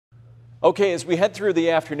Okay, as we head through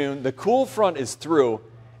the afternoon, the cool front is through,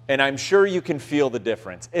 and I'm sure you can feel the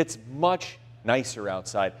difference. It's much nicer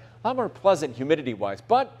outside, a lot more pleasant humidity-wise,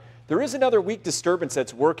 but there is another weak disturbance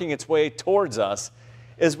that's working its way towards us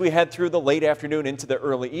as we head through the late afternoon into the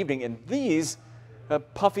early evening, and these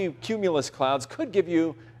puffy cumulus clouds could give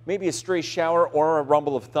you maybe a stray shower or a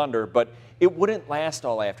rumble of thunder, but it wouldn't last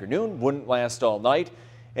all afternoon, wouldn't last all night.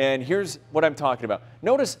 And here's what I'm talking about.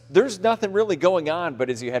 Notice there's nothing really going on, but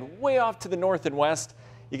as you head way off to the north and west,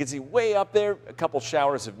 you can see way up there, a couple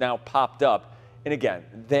showers have now popped up. And again,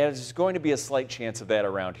 there's going to be a slight chance of that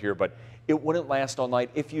around here, but it wouldn't last all night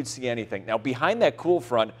if you'd see anything. Now, behind that cool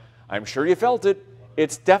front, I'm sure you felt it.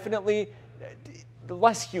 It's definitely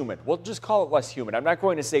less humid. We'll just call it less humid. I'm not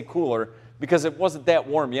going to say cooler because it wasn't that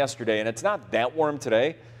warm yesterday, and it's not that warm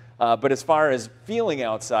today. But as far as feeling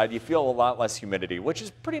outside, you feel a lot less humidity, which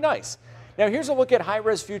is pretty nice. Now, here's a look at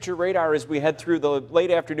high-res future radar as we head through the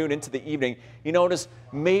late afternoon into the evening. You notice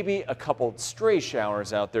maybe a couple stray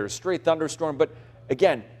showers out there, stray thunderstorm, but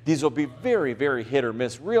again, these will be very, very hit or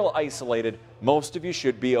miss, real isolated. Most of you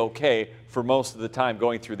should be okay for most of the time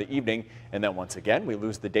going through the evening. And then once again, we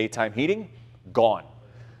lose the daytime heating, gone.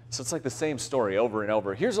 So it's like the same story over and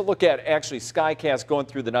over. Here's a look at actually skycast going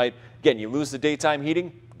through the night. Again, you lose the daytime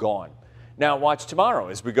heating, gone. Now watch tomorrow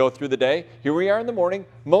as we go through the day. Here we are in the morning.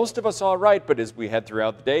 Most of us all right, but as we head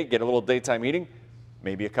throughout the day, get a little daytime heating,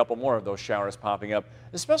 maybe a couple more of those showers popping up,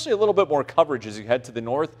 especially a little bit more coverage as you head to the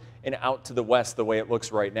north and out to the west the way it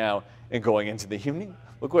looks right now. And going into the evening,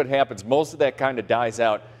 look what happens. Most of that kind of dies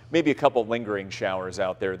out. Maybe a couple lingering showers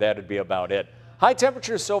out there. That'd be about it. High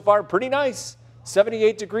temperatures so far, pretty nice.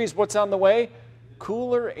 78 degrees. What's on the way?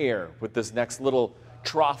 Cooler air with this next little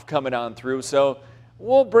trough coming on through. So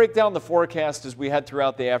we'll break down the forecast as we head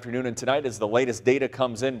throughout the afternoon and tonight as the latest data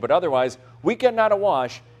comes in. But otherwise, weekend not a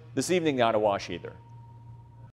wash. This evening not a wash either.